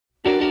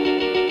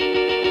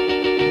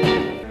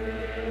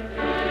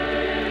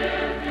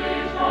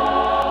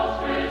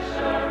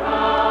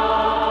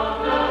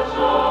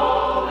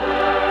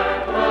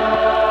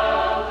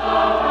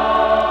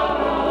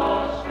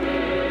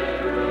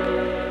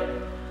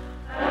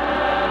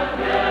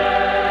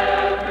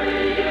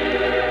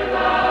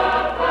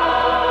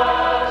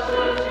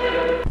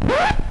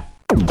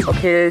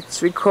Okay,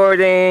 it's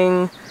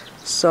recording,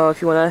 so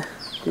if you want to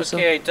do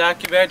something. Okay,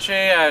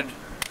 documentary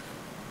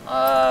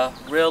on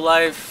real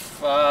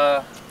life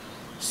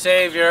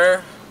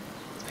savior,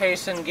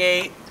 Payson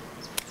Gate.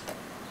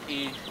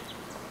 He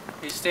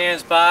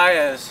stands by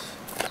as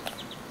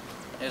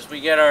we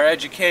get our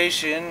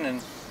education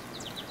and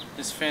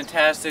this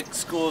fantastic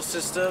school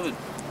system.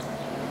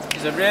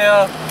 He's a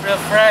real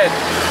friend.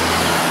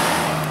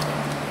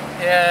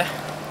 Yeah.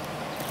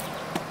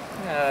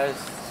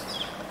 It's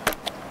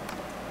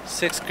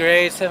 6th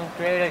grade, 7th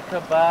grade, I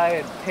come by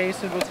and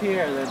Payson was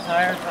here the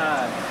entire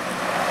time.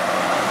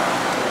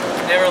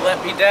 Never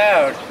let me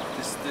down.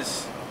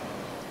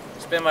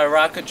 It's been my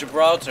rock of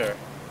Gibraltar.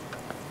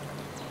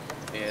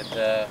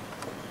 And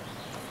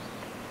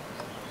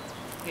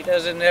he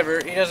doesn't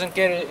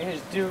get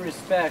his due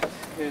respect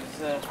because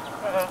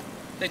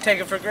they take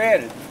it for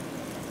granted.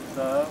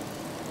 So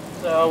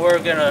we're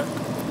gonna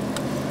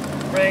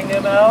bring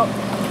him out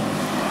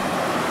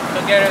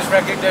to get his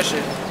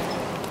recognition.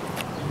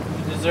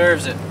 He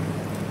deserves it.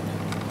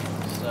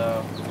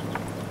 So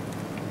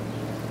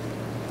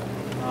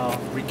I'll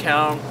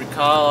recall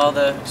all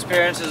the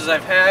experiences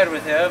I've had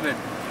with him and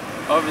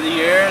over the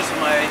years,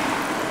 my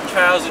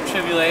trials and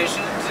tribulations,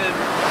 and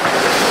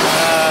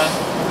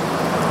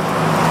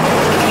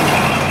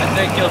I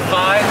think you'll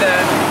find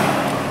that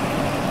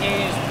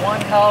he's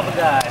one hell of a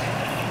guy.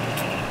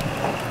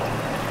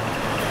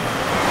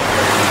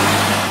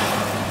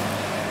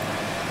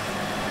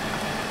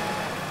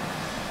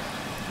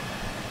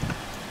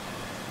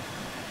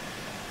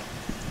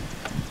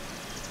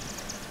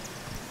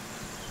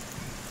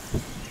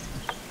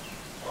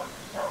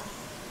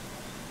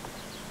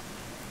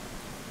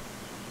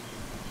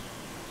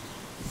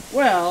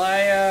 Well,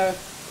 I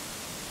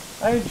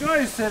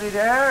enjoy sitting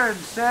there and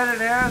standing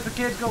there as the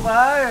kids go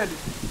by, and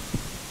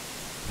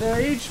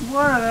each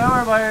one of them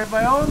are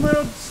my own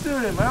little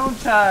student, my own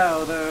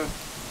child.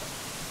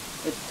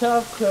 It's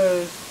tough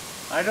because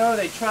I know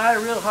they try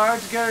real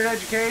hard to get an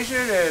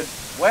education, and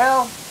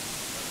well,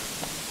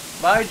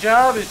 my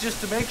job is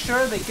just to make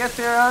sure they get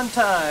there on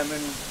time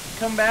and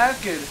come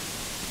back and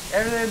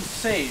everything's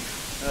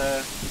safe.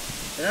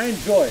 And I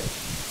enjoy it.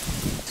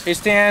 He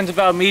stands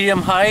about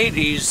medium height.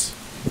 He's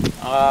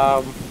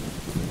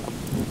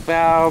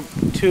about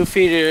 2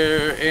 feet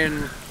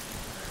in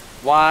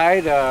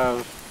wide,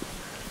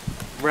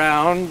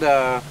 round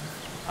on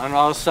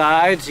all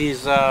sides.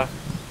 He's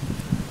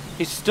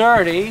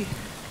sturdy.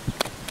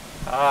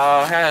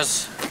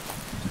 Has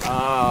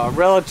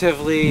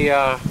relatively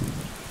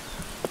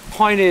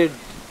pointed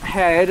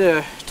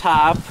head,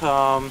 top.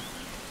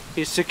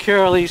 He's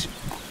securely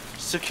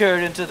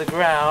secured into the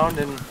ground,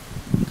 and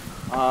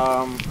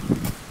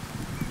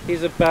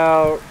he's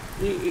about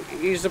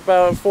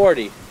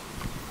 40.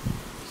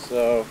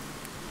 So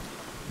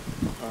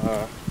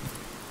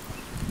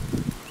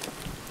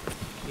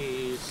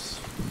he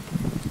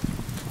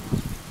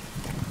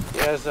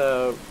has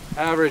a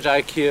average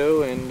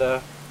IQ, and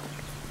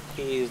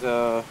he's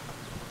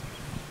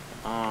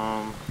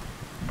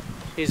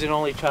an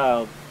only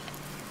child.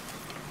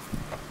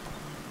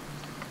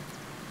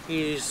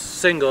 He's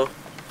single,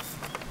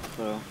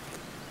 so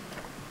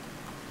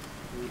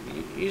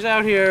he's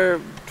out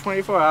here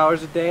 24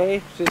 hours a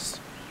day, just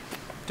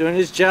doing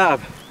his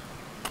job.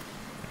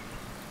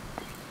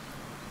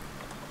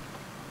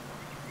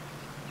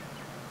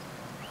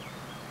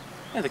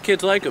 Yeah, the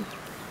kids like him.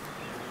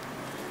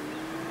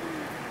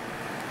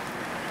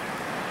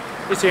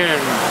 He's here in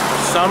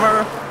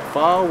summer,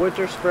 fall,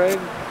 winter, spring.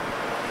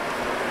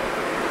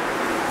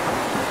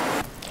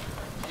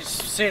 You've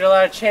seen a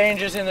lot of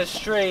changes in the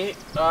street.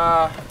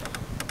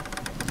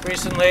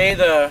 Recently,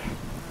 the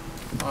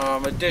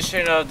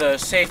addition of the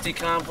safety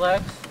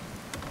complex,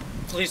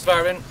 police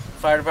department,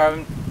 fire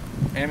department,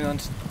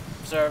 ambulance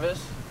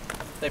service.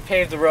 They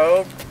paved the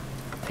road.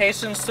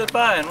 Payson stood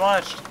by and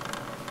watched.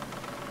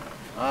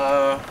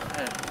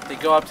 They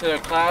go up to their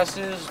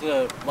classes,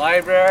 the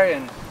library,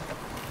 and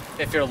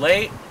if you're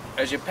late,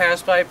 as you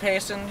pass by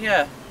Payson,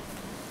 yeah.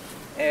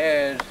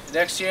 And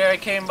next year I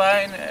came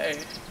by and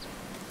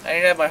I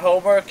didn't have my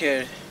homework,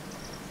 and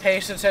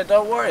Payson said,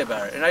 "Don't worry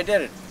about it," and I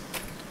did it.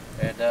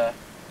 And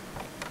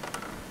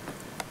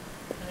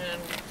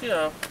you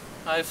know,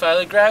 I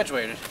finally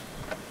graduated.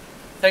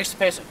 Thanks to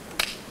Payson.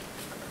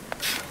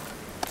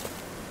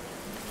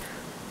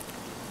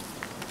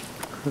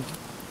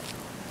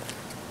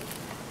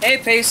 Hey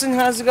Payson,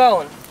 how's it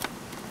going?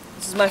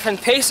 This is my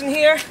friend Payson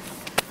here.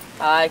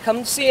 I come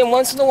to see him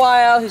once in a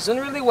while. He's doing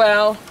really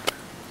well.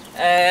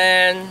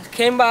 And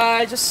came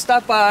by, just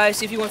stop by,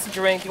 see if he wants a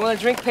drink. You want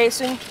a drink,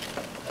 Payson?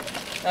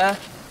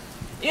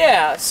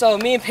 Yeah, so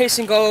me and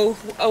Payson go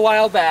a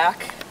while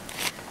back.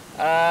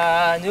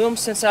 I knew him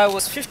since I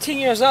was 15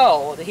 years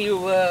old. He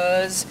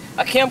was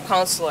a camp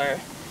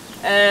counselor.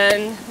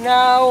 And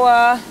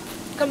now,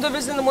 come to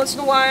visit him once in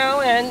a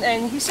while,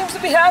 and he seems to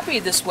be happy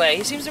this way.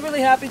 He seems to be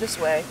really happy this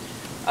way.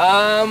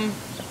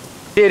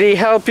 Did he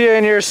help you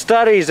in your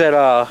studies at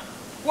all?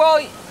 Well,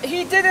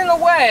 he did in a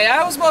way.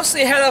 I was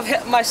mostly ahead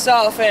of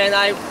myself, and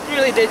I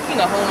really did,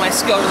 hone my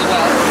skill really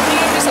well.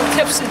 He some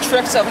tips and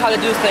tricks of how to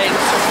do things,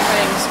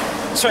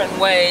 certain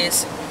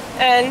ways.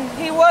 And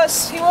he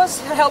was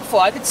helpful.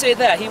 I could say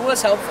that he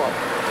was helpful.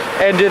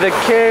 And do the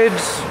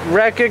kids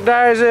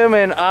recognize him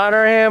and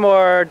honor him,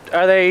 or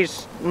are they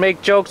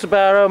make jokes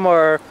about him,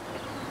 or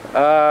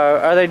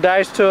are they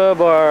nice to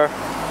him, or?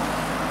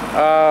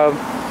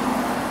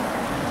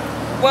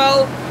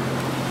 Well,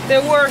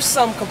 there were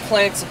some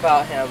complaints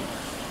about him.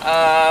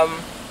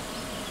 Adam,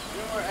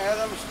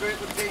 straight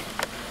with me.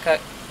 Okay.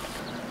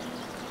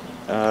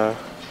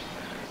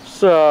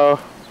 So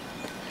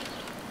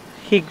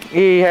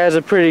he has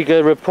a pretty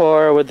good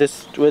rapport with the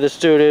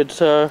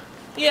students.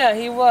 Yeah,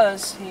 he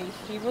was.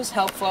 He was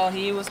helpful.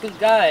 He was a good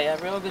guy, a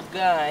real good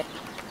guy.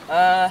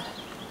 I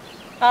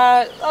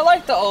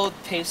like the old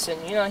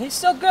Payson. You know, he's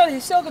still good.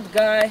 He's still a good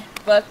guy,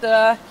 but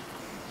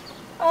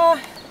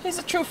he's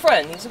a true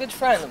friend. He's a good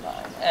friend of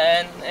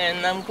mine,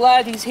 and I'm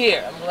glad he's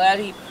here. I'm glad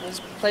he was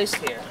placed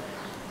here.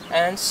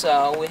 And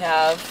so we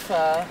have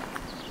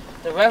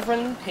the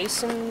Reverend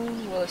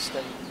Payson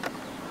Williston.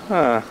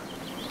 Huh.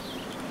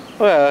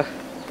 Well,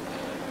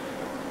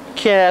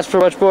 can't ask for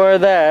much more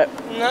of that.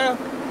 No.